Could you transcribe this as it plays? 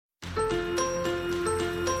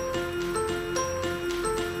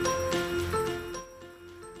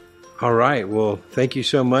All right. Well, thank you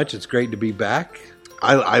so much. It's great to be back.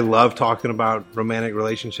 I love talking about romantic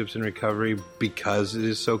relationships in recovery because it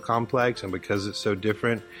is so complex and because it's so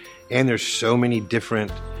different. And there's so many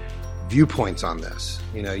different viewpoints on this.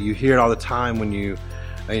 You hear it all the time when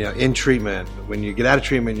in treatment, when you get out of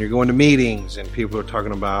treatment, you're going to meetings and people are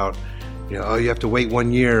talking about, oh, you have to wait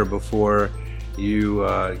 1 year before you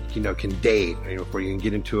can date, before you can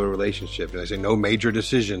get into a relationship. And I say no major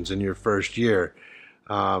decisions in your first year.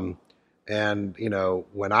 And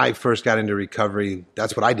when I first got into recovery,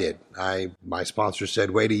 that's what I did. My sponsor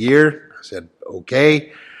said, wait a year. I said,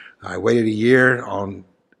 okay. I waited a year.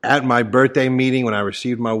 At my birthday meeting, when I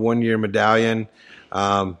received my 1 year medallion,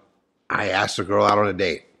 I asked a girl out on a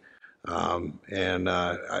date.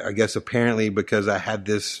 I guess apparently because I had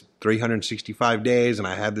this 365 days and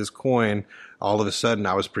I had this coin, all of a sudden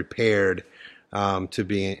I was prepared to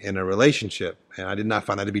be in a relationship. And I did not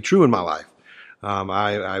find that to be true in my life.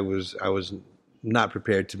 I was not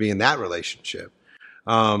prepared to be in that relationship.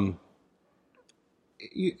 What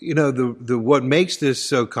makes this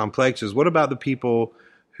so complex is, what about the people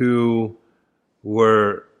who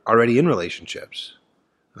were already in relationships?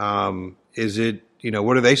 Is it,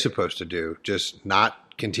 what are they supposed to do? Just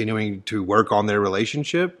not continuing to work on their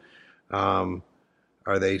relationship? Are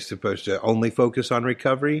they supposed to only focus on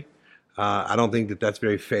recovery? I don't think that that's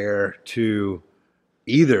very fair to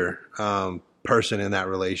either person in that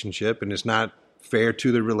relationship, and it's not fair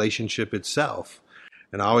to the relationship itself.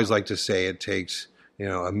 And I always like to say it takes,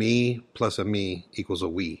 a me plus a me equals a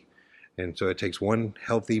we. And so it takes one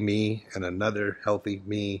healthy me and another healthy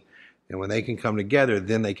me. And when they can come together,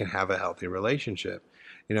 then they can have a healthy relationship.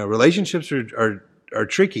 Relationships are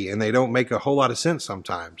tricky and they don't make a whole lot of sense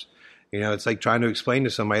sometimes. It's like trying to explain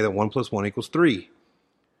to somebody that 1 + 1 = 3.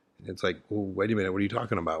 It's like, well, wait a minute, what are you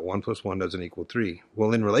talking about? 1 + 1 doesn't equal 3.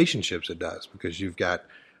 Well, in relationships, it does, because you've got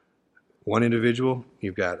one individual,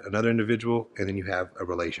 you've got another individual, and then you have a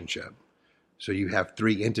relationship. So you have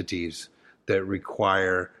 3 entities that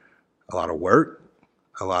require a lot of work,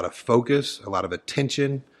 a lot of focus, a lot of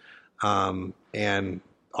attention, and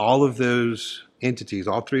all of those entities,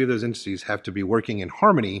 all 3 of those entities have to be working in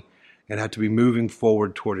harmony and have to be moving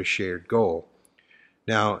forward toward a shared goal.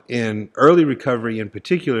 Now, in early recovery in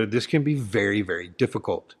particular, this can be very, very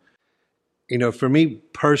difficult. For me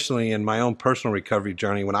personally, in my own personal recovery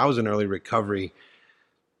journey, when I was in early recovery,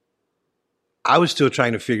 I was still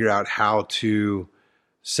trying to figure out how to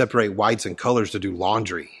separate whites and colors to do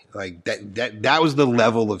laundry. Like that was the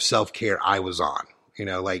level of self-care I was on.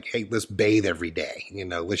 Hey, let's bathe every day.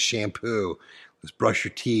 Let's shampoo, let's brush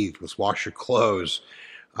your teeth, let's wash your clothes.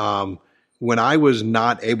 When I was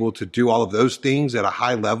not able to do all of those things at a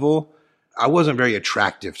high level, I wasn't very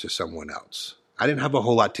attractive to someone else. I didn't have a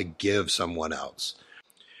whole lot to give someone else.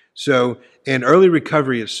 So in early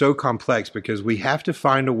recovery, it's so complex because we have to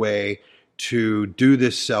find a way to do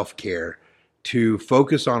this self-care, to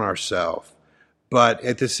focus on ourselves. But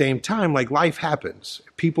at the same time, like, life happens.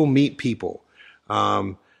 People meet people.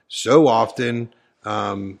 So often,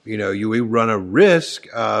 we run a risk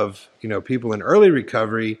of, people in early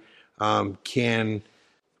recovery can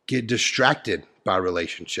get distracted by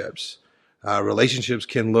relationships. Relationships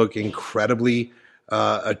can look incredibly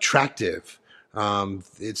attractive.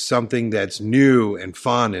 It's something that's new and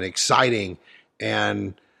fun and exciting.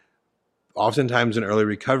 And oftentimes in early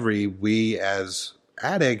recovery, we as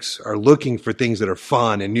addicts are looking for things that are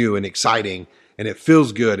fun and new and exciting, and it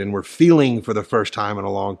feels good, and we're feeling for the first time in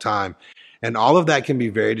a long time. And all of that can be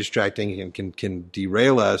very distracting and can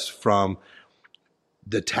derail us from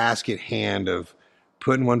the task at hand of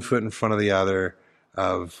putting one foot in front of the other,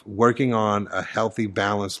 of working on a healthy,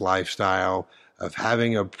 balanced lifestyle, of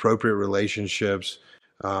having appropriate relationships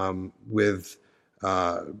with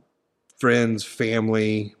friends,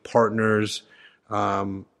 family, partners,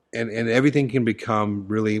 and everything can become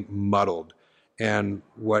really muddled. And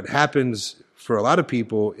what happens for a lot of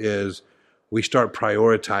people is we start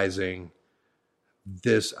prioritizing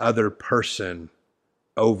this other person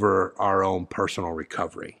over our own personal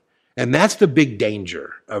recovery. And that's the big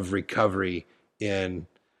danger of recovery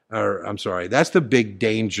that's the big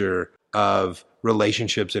danger of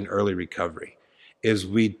relationships in early recovery, is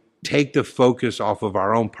we take the focus off of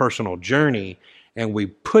our own personal journey and we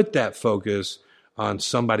put that focus on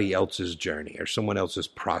somebody else's journey or someone else's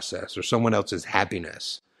process or someone else's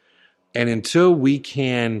happiness. And until we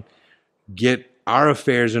can get our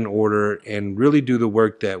affairs in order and really do the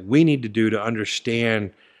work that we need to do to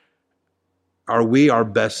understand, are we our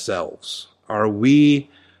best selves? Are we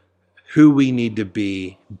who we need to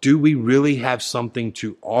be? Do we really have something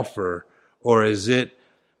to offer? Or is it,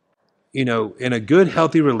 in a good,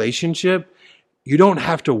 healthy relationship, you don't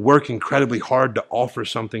have to work incredibly hard to offer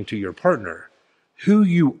something to your partner. Who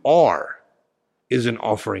you are is an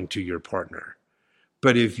offering to your partner.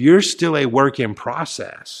 But if you're still a work in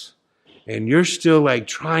process and you're still like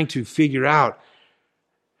trying to figure out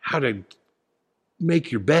how to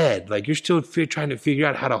make your bed, like you're still trying to figure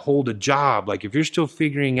out how to hold a job, like if you're still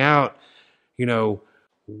figuring out,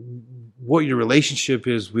 what your relationship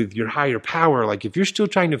is with your higher power, like if you're still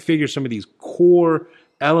trying to figure some of these core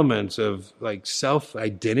elements of like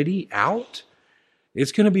self-identity out,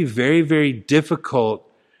 it's going to be very, very difficult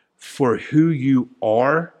for who you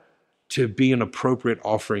are to be an appropriate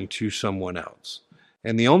offering to someone else.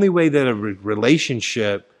 And the only way that a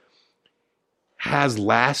relationship has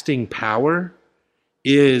lasting power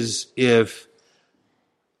is if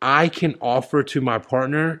I can offer to my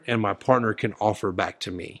partner and my partner can offer back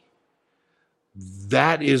to me.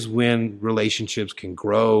 That is when relationships can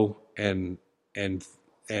grow and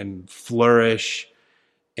flourish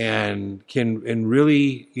and can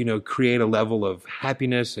really, create a level of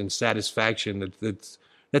happiness and satisfaction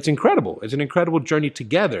that's incredible. It's an incredible journey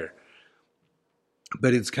together.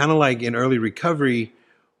 But it's kind of like in early recovery,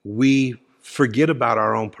 we forget about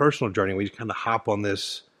our own personal journey. We kind of hop on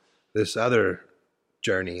this other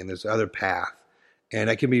journey and this other path. And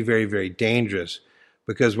that can be very, very dangerous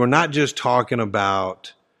because we're not just talking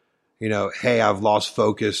about, hey, I've lost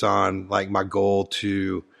focus on like my goal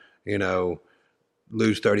to,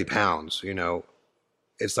 lose 30 pounds.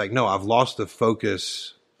 It's like, no, I've lost the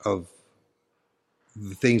focus of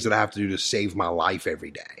the things that I have to do to save my life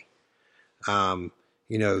every day.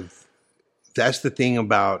 That's the thing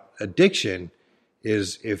about addiction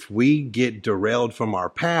is if we get derailed from our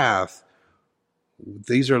path,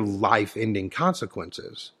 these are life-ending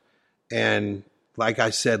consequences. And like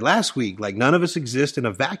I said last week, like none of us exist in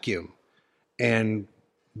a vacuum. And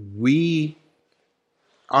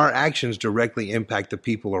our actions directly impact the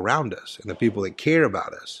people around us and the people that care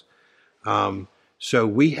about us. So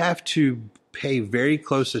we have to pay very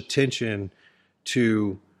close attention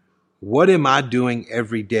to what am I doing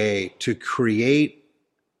every day to create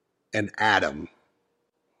an atom?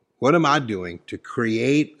 What am I doing to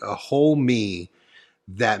create a whole me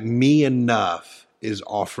that me enough is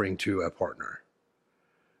offering to a partner?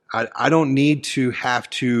 I don't need to have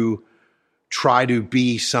to try to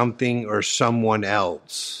be something or someone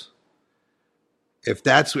else. If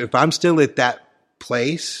I'm still at that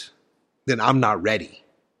place, then I'm not ready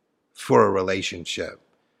for a relationship.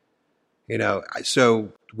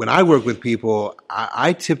 So when I work with people,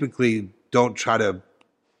 I typically don't try to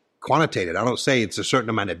quantitate it. I don't say it's a certain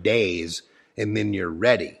amount of days and then you're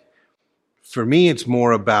ready. For me, it's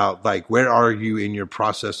more about like, where are you in your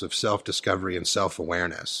process of self-discovery and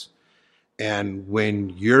self-awareness? And when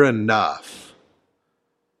you're enough,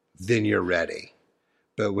 then you're ready.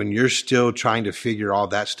 But when you're still trying to figure all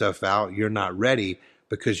that stuff out, you're not ready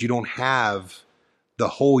because you don't have the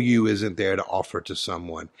whole you isn't there to offer to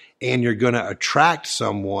someone. And you're going to attract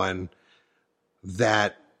someone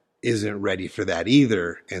that isn't ready for that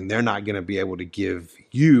either. And they're not going to be able to give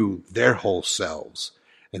you their whole selves.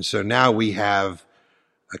 And so now we have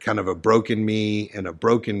a kind of a broken me and a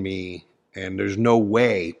broken me. And there's no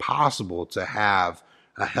way possible to have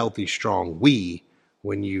a healthy, strong we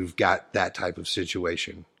when you've got that type of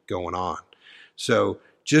situation going on. So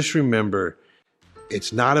just remember,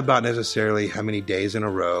 it's not about necessarily how many days in a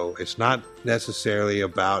row. It's not necessarily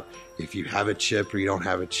about if you have a chip or you don't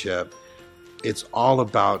have a chip. It's all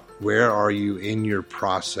about where are you in your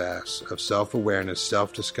process of self-awareness,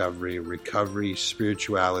 self-discovery, recovery,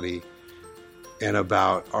 spirituality, and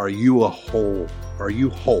about are you a whole? Are you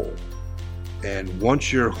whole? And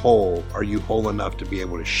once you're whole, are you whole enough to be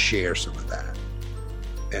able to share some of that?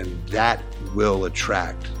 And that will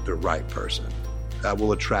attract the right person. That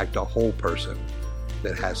will attract a whole person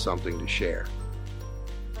that has something to share.